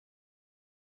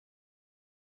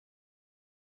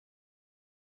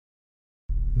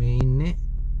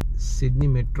Sydney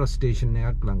metro station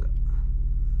එකක් ළඟ.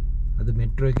 අද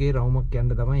මෙට්‍රෝ එකේ රවුමක්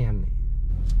යන්න තමයි යන්නේ.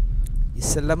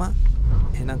 ඉස්සෙල්ලම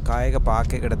එහෙනම් කායක පාක්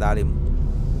එකකට දාලිමු.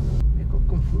 මේක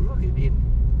ඔක්කොම ෆුල් වගේ තියෙන්නේ.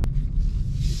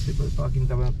 ඩිසේබල් පාකින්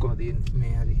තමයි ඔක්කොම තියෙන්නේ.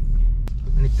 මේ හරි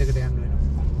අනිත් එකට යන්න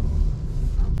වෙනවා.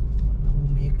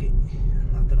 මේකේ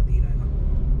නතර තියෙනවා.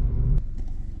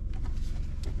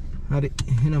 හරි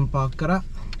එහෙනම් පාක් කරා.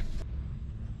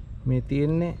 මේ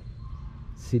තියෙන්නේ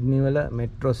සිඩ්නි වල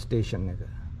මෙට්‍රෝ ස්ටේෂන් එක.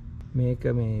 මේක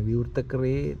මේ විවෘත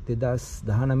කරේ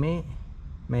 2019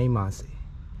 මැයි මාසේ.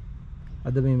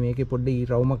 අද මේකේ පොඩ්ඩක්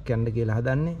රවුමක් යන්න කියලා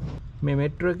හදන්නේ. මේ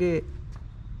මෙට්‍රෝ එකේ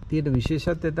තියෙන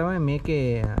විශේෂත්වය තමයි මේකේ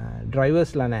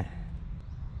ඩ්‍රයිවර්ස්ලා නැහැ.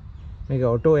 මේක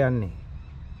ඔටෝ යන්නේ.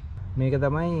 මේක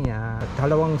තමයි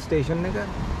තලවං ස්ටේෂන් එක.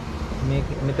 මේක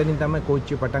මෙතනින් තමයි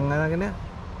කෝච්චිය පටන් අරගෙන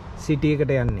සිටි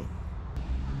එකට යන්නේ.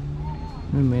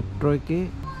 මේ මෙට්‍රෝ එකේ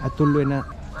ඇතුල් වෙන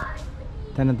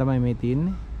තැන තමයි මේ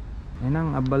තියෙන්නේ. එහෙනම්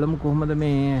අපි බලමු කොහොමද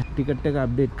මේ ටිකට් එක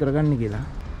අප්ඩේට් කරගන්නේ කියලා.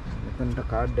 මෙතනට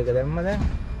කාඩ් එක දැම්ම දැන්.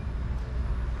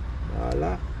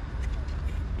 දාලා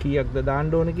කීයක්ද දාන්න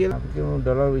ඕනේ කියලා. අපි කියමු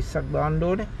 $20ක් දාන්න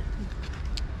ඕනේ.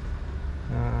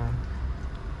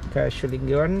 කෑෂ් වලින්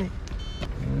ගෙවන්නේ.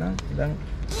 එහෙනම් දැන්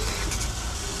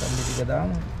සල්ලි ටික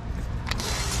දාමු.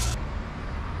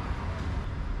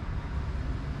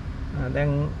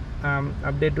 දැන්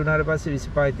අප්ඩේට් වුණාට පස්සේ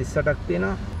 25.38ක්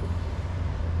තියෙනවා.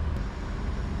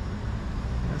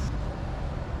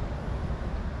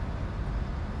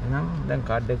 එහෙනම් දැන්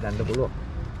කාඩ් එක ගන්න පුළුවන්.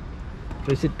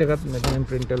 රිසිට් එකත් මෙතනින්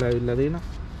print වෙලා ඇවිල්ලා තියෙනවා.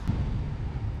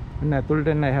 මම ඇතුළට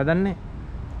එන්න හදන්නේ.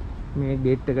 මේ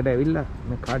ගේට් එකට ඇවිල්ලා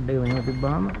මේ කාඩ් එක මෙහෙම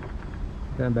තිබ්බාම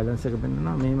දැන් බැලන්ස් එක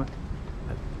පෙන්නනවා. මෙහෙම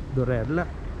දොර ඇරලා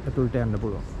ඇතුළට යන්න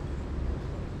පුළුවන්.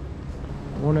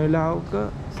 ඕන වෙලාවක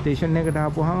ස්ටේෂන් එකට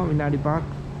ආපුවාම විනාඩි 5ක්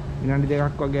විනාඩි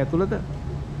 2ක් වගේ ඇතුළත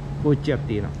කෝච්චියක්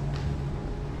තියෙනවා.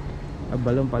 අපි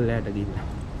බලමු පල්ලෙහාට ගිහින්.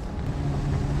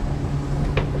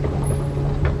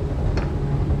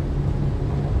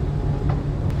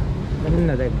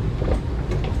 මෙන්න දැන්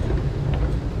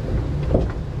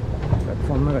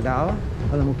ප්ලැට්ෆෝම් එකට ආවා.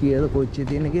 බලමු කීයද කෝච්චිය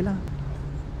තියෙන්නේ කියලා.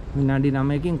 විනාඩි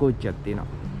 9කින් කෝච්චියක් තියෙනවා.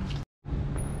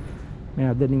 මේ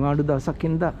අද නිවාඩු දවසක්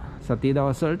ඉඳලා සතිය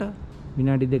දවස් වලට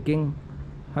විනාඩි 2කින්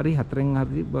හරි 4න්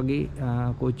හරි වගේ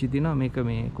කෝච්චි තියෙනවා. මේක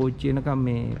මේ කෝච්චිය එනකම්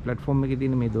මේ ප්ලැට්ෆෝම් එකේ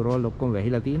තියෙන මේ දොරවල් ඔක්කොම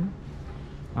වැහිලා තියෙනවා.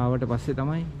 ආවට පස්සේ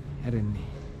තමයි හැරෙන්නේ.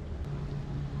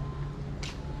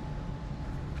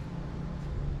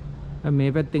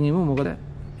 මේ පැත්තෙන් එමු. මොකද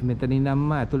මෙතන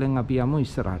ඉඳන්ම ඇතුලෙන් අපි යමු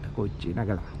ඉස්සරහට කෝච්චිය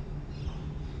නගලා.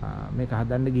 මේක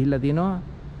හදන්න ගිහිල්ලා තියෙනවා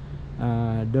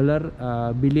ඩොලර්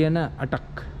බිලියන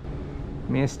 8ක්.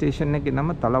 මේ ස්ටේෂන් එකේ නම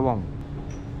තලවං.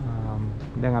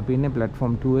 දැන් අපි ඉන්නේ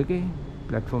ප්ලැට්ෆෝම් 2 එකේ.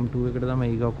 ප්ලැට්ෆෝම් 2 එකට තමයි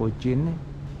ඊගා කෝච්චිය එන්නේ.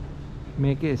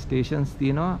 මේකේ ස්ටේෂන්ස්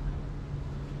තියෙනවා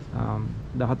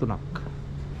 13ක්.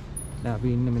 දැන්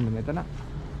අපි ඉන්නේ මෙන්න මෙතන.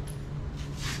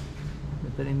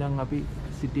 මෙතන ඉඳන් අපි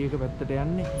සිටි එක පැත්තට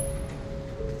යන්නේ.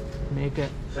 මේක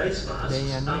face masks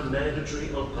are mandatory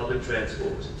on public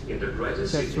transport in the Greater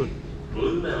Sydney,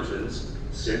 Blue Mountains,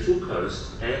 Central Coast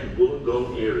and Wollongong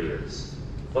areas.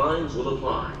 Fines will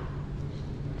apply.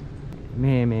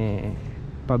 මේ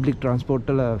public transport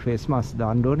වල face mask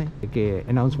දාන්න ඕනේ. ඒකේ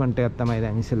announcement එකක් තමයි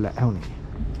දැන් ඉස්සෙල්ලා ඇහුනේ.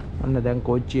 ඔන්න දැන්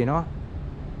කෝච්චිය එනවා.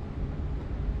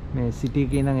 මේ සිටි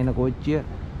එකේ ඉඳන් එන කෝච්චිය.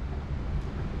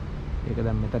 ඒක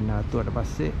දැන් මෙතන නවත්තුවට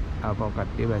පස්සේ ආපහු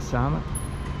කට්ටිය බැස්සාම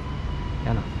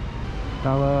යනවා.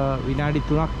 තව විනාඩි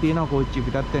 3ක් තියෙනවා කෝච්චිය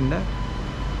පිටත් වෙන්න.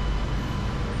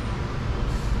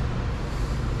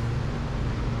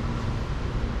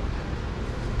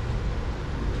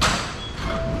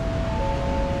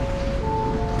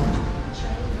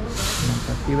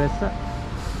 කට්ටිය බැස්ස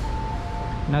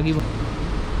නගිමු.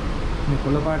 මේ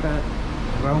කොළපාට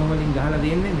රවුම් වලින් ගහලා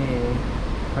දෙන්නේ මේ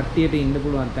කට්ටියට ඉන්න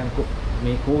පුළුවන් තැන්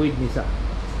මේ කොවිඩ් නිසා.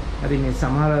 හරි මේ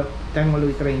සමහර තැන්වල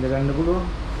විතර ඉඳ ගන්න පුළුවන්.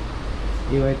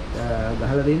 ඒවත්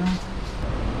ගහලා දෙනවා.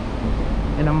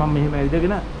 එහෙනම් මම මෙහෙම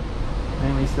ඇවිදගෙන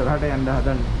මම ඉස්සරහට යන්න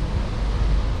හදන්නේ.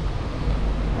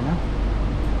 එහෙනම්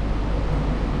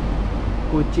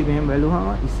කොච්චි මෙහෙම බැලුවාම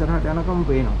ඉස්සරහට යනකම්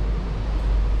පේනවා.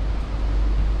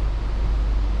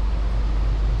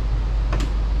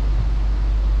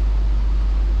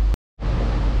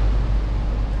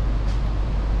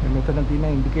 මෙතන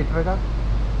තියෙන ඉන්ඩිකේටර් එකක්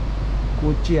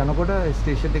කෝච්චිය යනකොට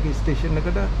ස්ටේෂන්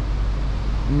එකට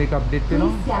මේක අප්ඩේට්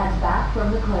වෙනවා.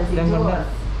 දැන් ඔන්න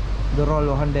දොරවල්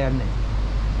වහන්න යන්නේ.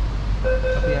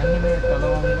 අපි යන්නේ මේ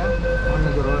තලවං ඉඳන් ඔන්න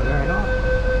දොරවල් ගහනවා.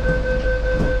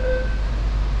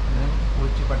 දැන්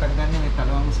කෝච්චිය පටන් ගන්න මේ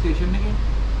තලවං ස්ටේෂන් එකේ.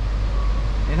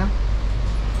 එහෙනම්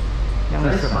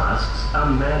face masks are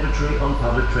mandatory on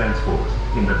public transport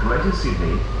in the Greater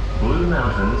Sydney, Blue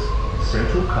Mountains,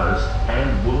 Central Coast and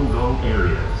Wollongong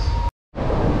areas.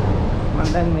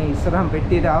 දැන් මේ ඉස්සරහම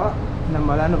පෙට්ටියට ආවා. නම්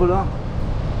බලන්න පුළුවන්.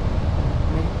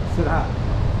 මේ ඉස්සරහ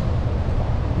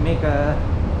මේක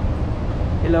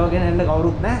එලවගෙන යන්න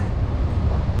කවුරුත් නැහැ.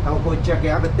 තව කොච්චියක්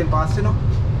එහා පැත්තෙන් පාස් වෙනවා.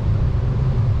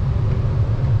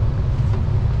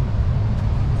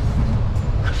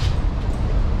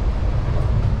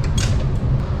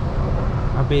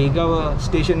 අපේ ඊගව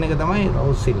ස්ටේෂන් එක තමයි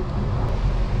රවුස් හිල්.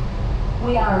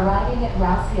 We are arriving at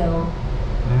Rouse Hill.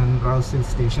 දැන් රවුස් හිල්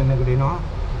ස්ටේෂන් එකට එනවා.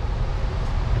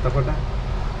 එතකොට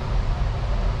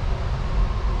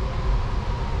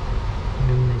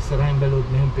මෙන්න ඉස්සරහින් බැලුවොත්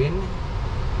මෙහෙම පේන්නේ.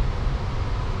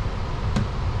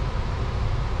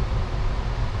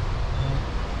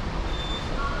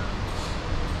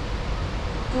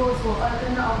 Doors will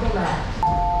open on the left.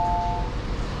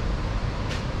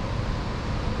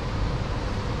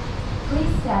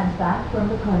 Please stand back from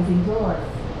the closing doors.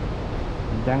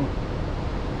 දැන්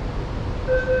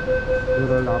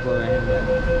දුර ලාභ වෙන්නේ.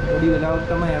 පොඩි වෙලාවක්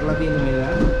තමයි ඇරලා තියෙන්නේ මේ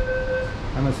දැන්.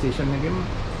 හැම ස්ටේෂන් එකෙම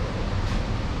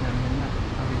දැන් මෙන්න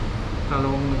අපි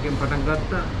තලෝන් එකෙන් පටන්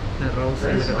ගත්තා. දැන් රවුස්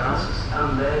එකට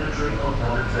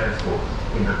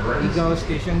ඊගව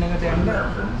ස්ටේෂන් එකට යන්න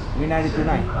විනාඩි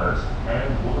 3යි.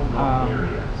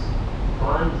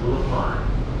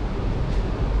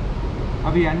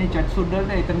 අපි යන්නේ චට්සුඩ්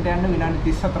වලට එතනට යන්න විනාඩි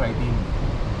 34යි තියෙන්නේ.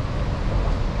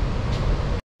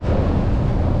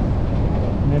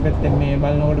 මේ පැත්තෙන් මේ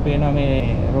බලනකොට පේනවා මේ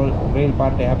රේල්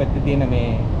පාර්ට් එහා පැත්තේ තියෙන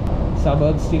මේ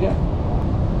සබර්බ්ස් ටික.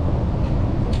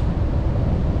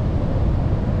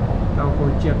 තව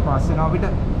කොච්චියක් පාස් වෙනවා අපිට.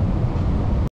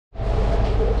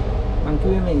 මං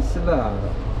කිව්වේ මේ ඉස්සලා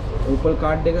ඕපල්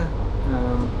කාඩ් එක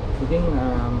ඉතින්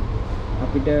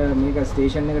අපිට මේක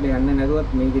ස්ටේෂන් එකට යන්න නැතුවත්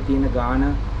මේකේ තියෙන ගාන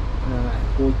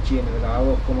කෝච්චිය නේද ගාව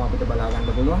ඔක්කොම අපිට බලා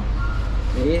ගන්න පුළුවන්.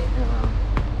 ඒ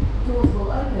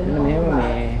මෙහෙම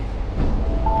මේ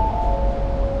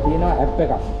තියෙන ඇප්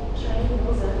එකක්.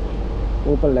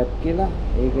 ඕපල් ඇප් කියලා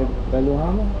ඒක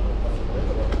බැලුවාම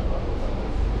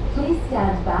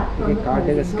ඒ කාඩ්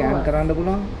එක ස්කෑන් කරන්න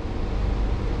පුළුවන්.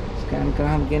 ස්කෑන්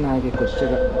කරාම කියන ආයේ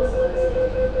කොච්චර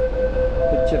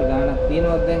ගාණක්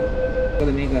තියෙනවද දැන්?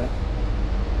 මොකද මේක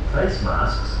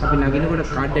අපි නගිනකොට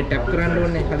කාඩ් එක ටැප් කරන්න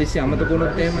ඕනේ. හදිස්සි අමතක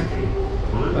වුණොත් එහෙම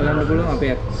බලන්න පුළුවන්.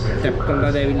 අපේ ටැප්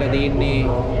කරලාද ඇවිල්ලා තියෙන්නේ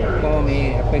කොහොම මේ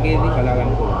ඇප් එකේදී බලා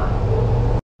ගන්න පුළුවන්.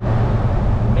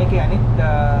 මේකේ අනිත්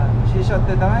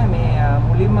විශේෂත්වය තමයි මේ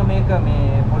මුලින්ම මේක මේ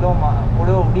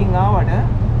පොළොව උඩින් ආවට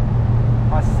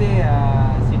පස්සේ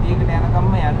සිටි එකට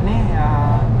යනකම්ම යන්නේ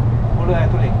පොළොව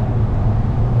ඇතුලේ.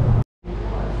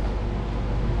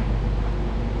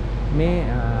 මේ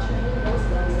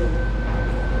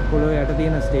පොළොව යට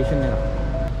තියෙන ස්ටේෂන් එක.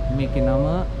 මේකේ නම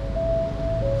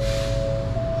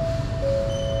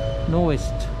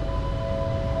නොවෙස්ට්.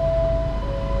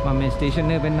 මම මේ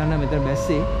ස්ටේෂන් එක පෙන්නන්න මෙතන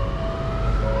බැස්සේ.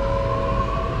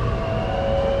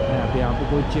 අපි ආපු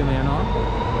කොච්චියම යනවා.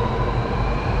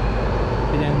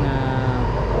 ඉතින්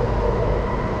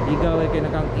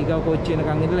ඊගව කොච්චිය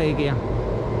එනකන් ඉඳලා ඒක යන්න.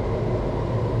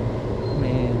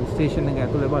 මේ ස්ටේෂන් එක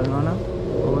ඇතුලේ බලනවා නම්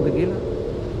කොහොමද කියලා.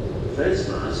 Face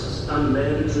masks are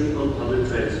mandatory on public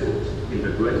transport in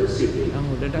the greater city,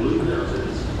 Blue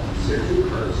Mountains, Central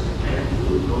Coast and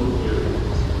Wollongong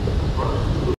areas.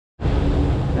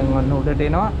 දැන් වන්න උඩට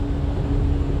එනවා.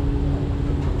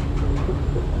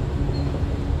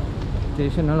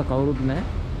 ස්ටේෂන් වල කවුරුත් නැහැ.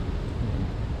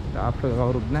 ස්ටාෆ් එක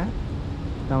කවුරුත් නැහැ.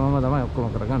 තමම තමයි ඔක්කොම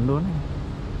කරගන්න ඕනේ.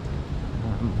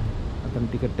 අතන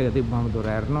ටිකට් එක තිබ්බම දොර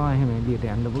ඇරනවා. එහෙම එළියට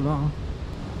යන්න පුළුවන්.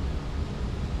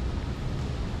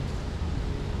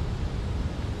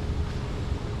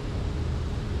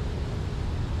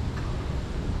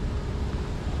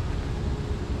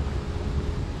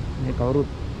 මේ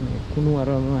කවුරුත් මේ කුණු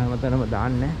අරම හැමතැනම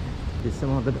දාන්නේ නැහැ. ඉස්සම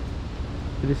හොදට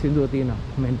පිළිසිඳුව තියෙනවා.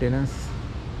 මේන්ටෙනන්ස්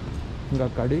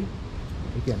ගක් අඩුයි.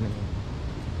 ඒ කියන්නේ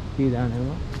කී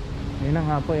දානවා. එහෙනම්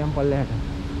ආපහු යම් පල්ලෙහාට.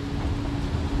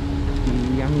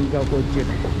 යම් ඊගව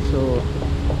කොච්චියට. සෝ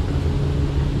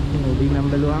උඩින් නම්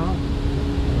බලුවා.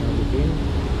 ඔකේ.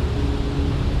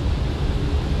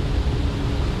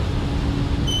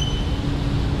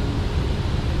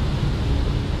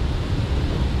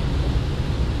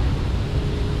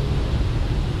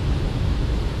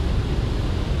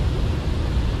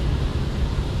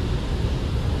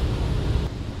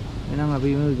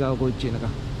 අපි ගාව කොච්චි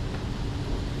එනකම්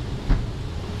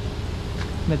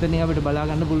මෙතන අපිට බලා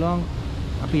ගන්න පුළුවන්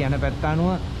අපි යන පැත්ත අනුව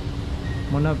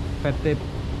මොන පැත්තේ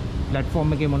platform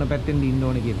එකේ මොන පැත්තෙන්ද ඉන්න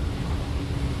ඕනේ කියලා.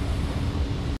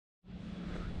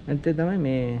 එතෙන් තමයි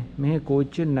මේ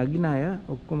කෝච්චිය නගින අය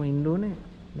ඔක්කොම ඉන්න ඕනේ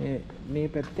මේ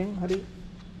පැත්තෙන් හරි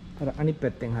අර අනිත්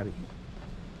පැත්තෙන් හරි.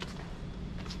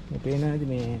 මේ පේනවාද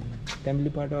මේ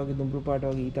තැඹිලි පාට වගේ දුඹුරු පාට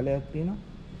වගේ ඊතලයක් තියෙනවා.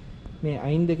 මේ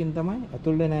අයින් දෙකෙන් තමයි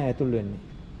ඇතුල් වෙන අය ඇතුල් වෙන්නේ.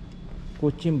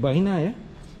 කොච්චින් බහින අය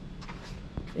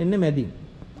එන්නේ මැදින්.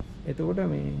 එතකොට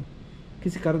මේ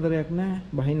කිසි කරදරයක් නැහැ.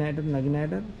 බහින අයට නගින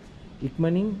අයට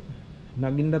ඉක්මනින්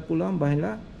නගින්නත් පුළුවන්,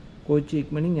 බහිලා කෝච්චිය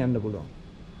ඉක්මනින් යන්න පුළුවන්.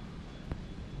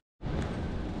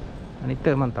 අනිත්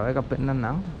එක මම තව එකක්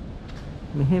පෙන්නන්නම්.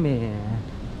 මෙහි මේ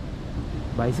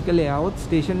බයිසිකලේ આવොත්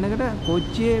ස්ටේෂන් එකට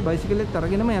කෝච්චියේ බයිසිකලෙත්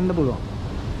අරගෙනම යන්න පුළුවන්.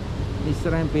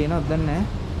 ඉස්සරහින් පේනවද දන්නේ නැහැ.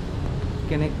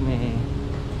 කෙනෙක් මේ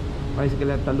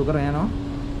බයිසිකලයක් තල්ලු කරගෙන යනවා.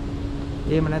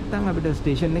 එහෙම නැත්නම් අපිට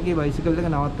ස්ටේෂන් එකේ බයිසිකල් එක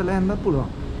නවත්තලා යන්නත් පුළුවන්.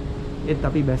 ඒත්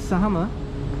අපි බැස්සහම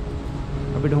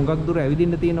අපිට හුඟක් දුර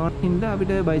ඇවිදින්න තියෙනවා හින්දා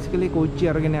අපිට බයිසිකලේ කෝච්චිය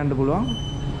අරගෙන යන්න පුළුවන්.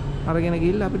 අරගෙන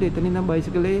ගිහිල්ලා අපිට එතනින් ඉඳන්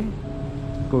බයිසිකලේ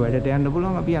වැඩට යන්න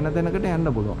පුළුවන්. අපි යන තැනකට යන්න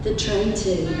පුළුවන්. The train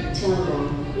to Tower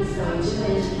is going to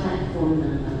enter platform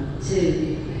number 2.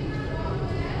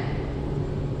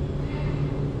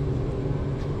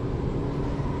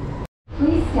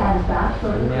 Please stand back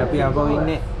for the මේ අපි ආපහු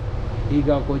ඉන්නේ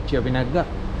ඊගා කෝච්චිය අපි නැග්ගා.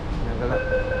 නැගලා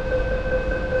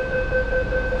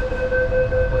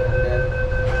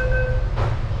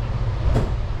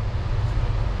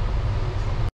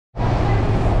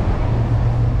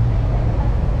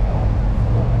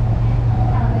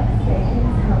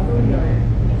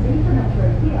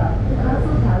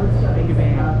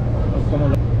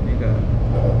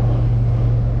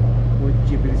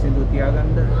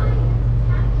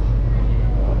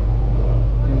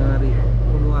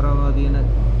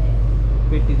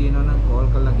පෙට්ටි තියෙනවා නම් කෝල්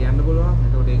කරලා කියන්න පුළුවන්.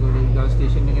 එතකොට ඒගොල්ලෝ ඊගා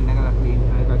ස්ටේෂන් එකෙන් නැගලා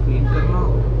ක්ලීන් කරනවා.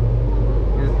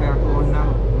 ඒත් එකක් ඕන නම්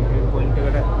මේ පොයින්ට්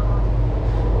එකට යන්න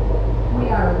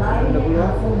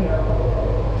පුළුවන්.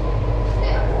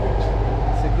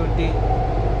 සිකියුරිටි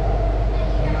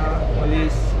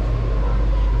පොලිස්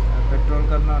පෙට්‍රෝල්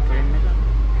කරනවා ට්‍රේන් එක.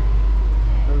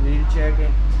 ඒ වීල් චෙයාර්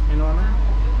එකෙන් එනවා නම්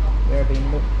එයාට ඉන්න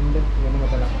වෙනම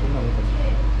තැනක් තියෙනවා.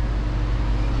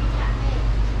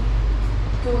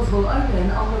 Doors will open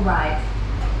on the right.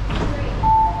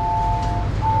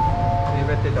 මේ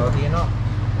පැත්තේ තව තියෙනවා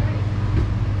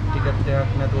ටිකට්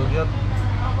එකක් නැතුව ගියොත්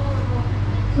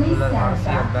Please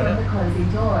stand back from the closing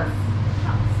doors.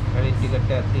 හරි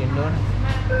ටිකට් එකක් තියෙන්න ඕනේ.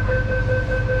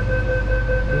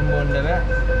 රුම් බොන්න බෑ.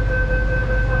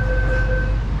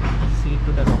 සීට්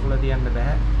උඩ කකුල තියන්න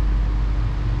බෑ.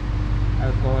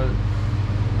 alcohol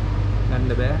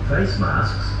ගන්න බෑ. Face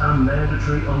masks are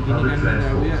mandatory on public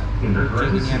transport in the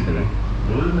Greater Sydney,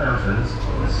 Blue Mountains,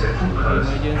 the Central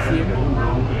Coast and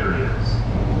Wollongong areas.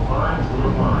 Fines will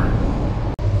apply.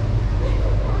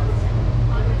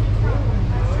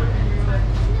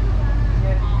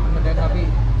 දැන් අපි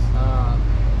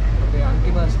අපේ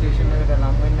අන්තිම ස්ටේෂන් එකට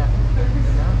ලං වෙන්න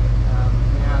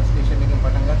මෙහා ස්ටේෂන් එකෙන්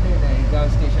පටන් ගත්තේ. දැන් ඊගා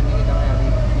ස්ටේෂන් එකේ තමයි අපි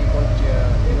මේ කෝච්චිය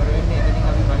ඉවර වෙන්නේ. එතනින්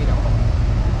අපි බහිනවා.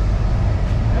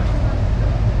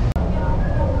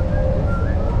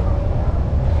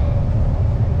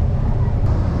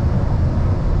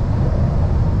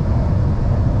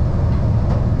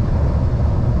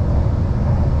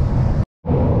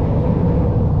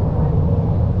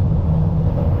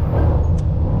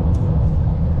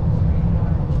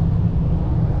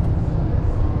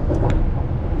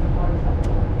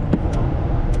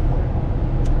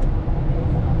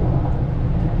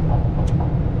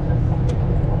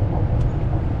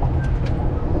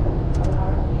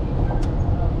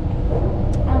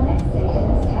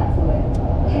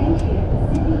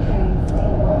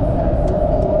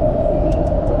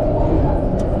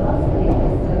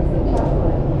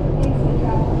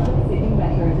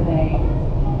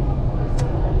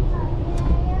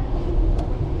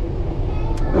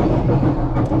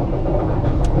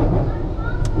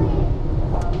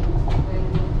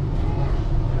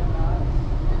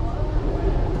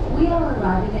 We are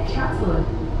arriving at Chatswood.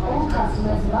 All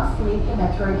customers must leave the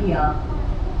metro here.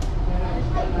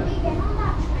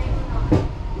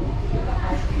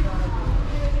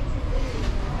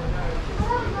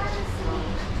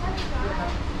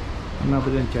 අපි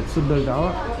දැන් චැට්සුඩ් වලට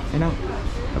ආවා. එහෙනම්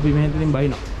අපි මෙහෙන්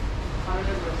බයිනවා.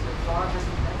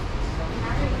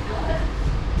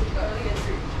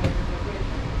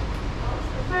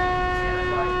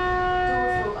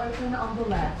 Doors will open on the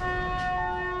left.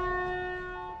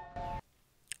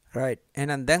 right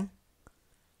එහෙනම් දැන්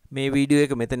මේ වීඩියෝ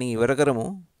එක මෙතනින් ඉවර කරමු.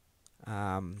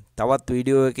 තවත්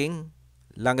වීඩියෝ එකකින්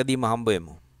ළඟදීම හම්බ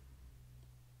වෙමු.